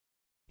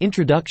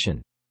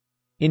Introduction.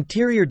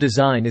 Interior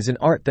design is an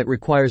art that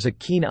requires a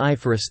keen eye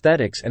for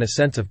aesthetics and a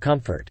sense of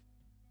comfort.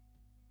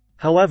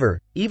 However,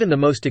 even the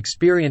most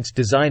experienced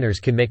designers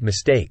can make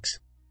mistakes.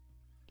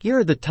 Here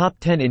are the top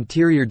 10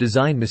 interior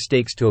design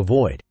mistakes to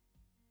avoid.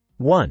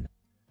 1.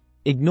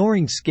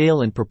 Ignoring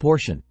scale and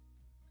proportion.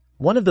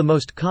 One of the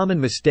most common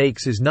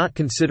mistakes is not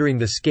considering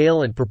the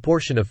scale and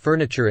proportion of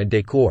furniture and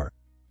decor.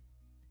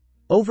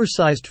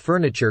 Oversized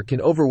furniture can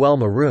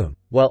overwhelm a room,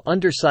 while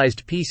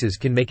undersized pieces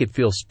can make it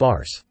feel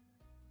sparse.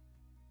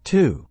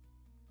 2.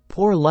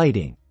 Poor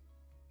lighting.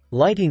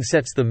 Lighting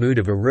sets the mood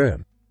of a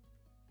room.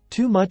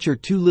 Too much or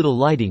too little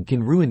lighting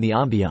can ruin the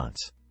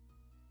ambiance.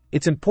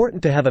 It's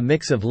important to have a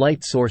mix of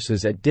light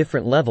sources at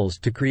different levels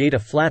to create a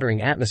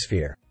flattering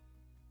atmosphere.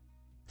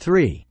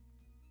 3.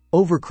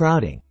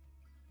 Overcrowding.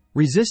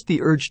 Resist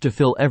the urge to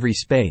fill every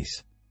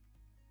space.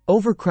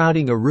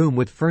 Overcrowding a room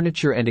with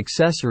furniture and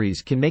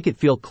accessories can make it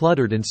feel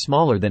cluttered and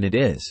smaller than it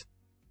is.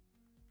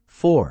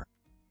 4.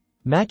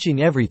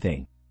 Matching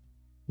everything.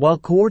 While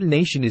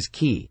coordination is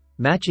key,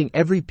 matching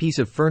every piece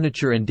of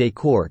furniture and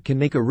decor can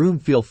make a room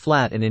feel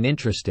flat and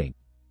uninteresting.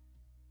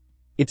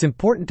 It's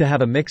important to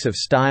have a mix of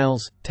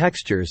styles,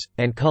 textures,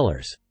 and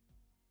colors.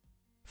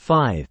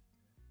 5.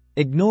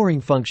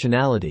 Ignoring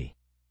functionality.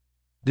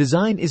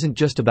 Design isn't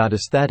just about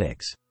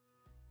aesthetics.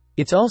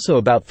 It's also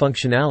about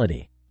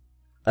functionality.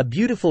 A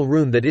beautiful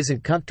room that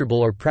isn't comfortable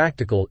or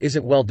practical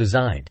isn't well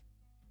designed.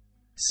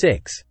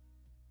 6.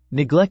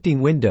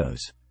 Neglecting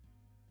windows.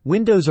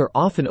 Windows are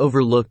often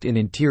overlooked in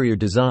interior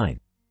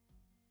design.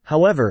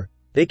 However,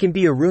 they can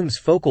be a room's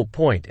focal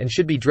point and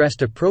should be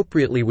dressed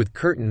appropriately with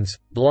curtains,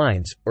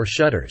 blinds, or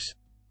shutters.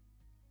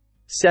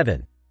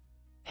 7.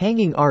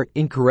 Hanging art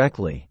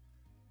incorrectly.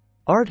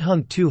 Art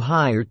hung too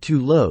high or too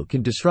low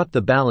can disrupt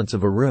the balance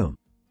of a room.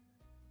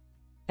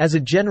 As a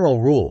general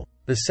rule,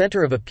 the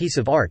center of a piece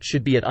of art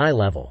should be at eye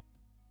level.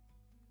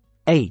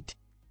 8.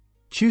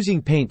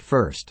 Choosing paint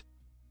first.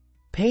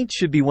 Paint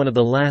should be one of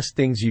the last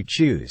things you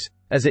choose,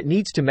 as it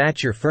needs to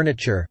match your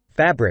furniture,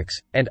 fabrics,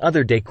 and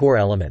other decor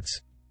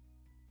elements.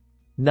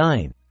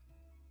 9.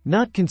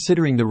 Not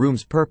considering the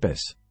room's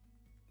purpose.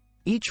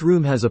 Each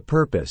room has a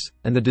purpose,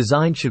 and the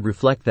design should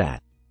reflect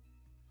that.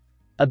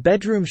 A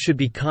bedroom should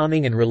be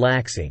calming and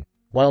relaxing,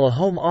 while a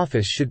home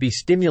office should be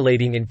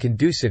stimulating and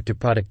conducive to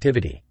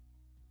productivity.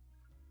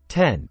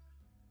 10.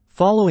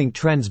 Following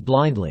trends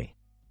blindly.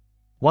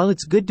 While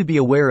it's good to be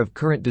aware of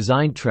current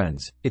design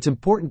trends, it's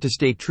important to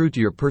stay true to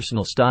your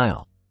personal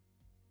style.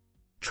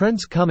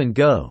 Trends come and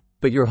go,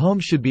 but your home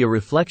should be a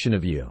reflection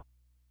of you.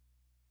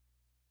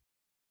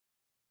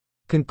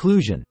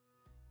 Conclusion.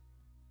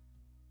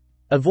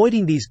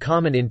 Avoiding these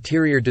common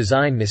interior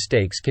design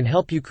mistakes can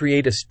help you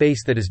create a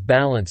space that is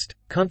balanced,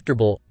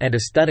 comfortable, and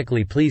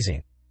aesthetically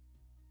pleasing.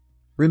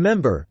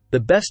 Remember, the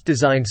best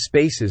designed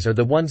spaces are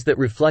the ones that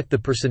reflect the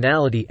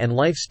personality and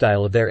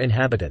lifestyle of their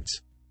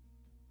inhabitants.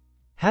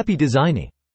 Happy designing!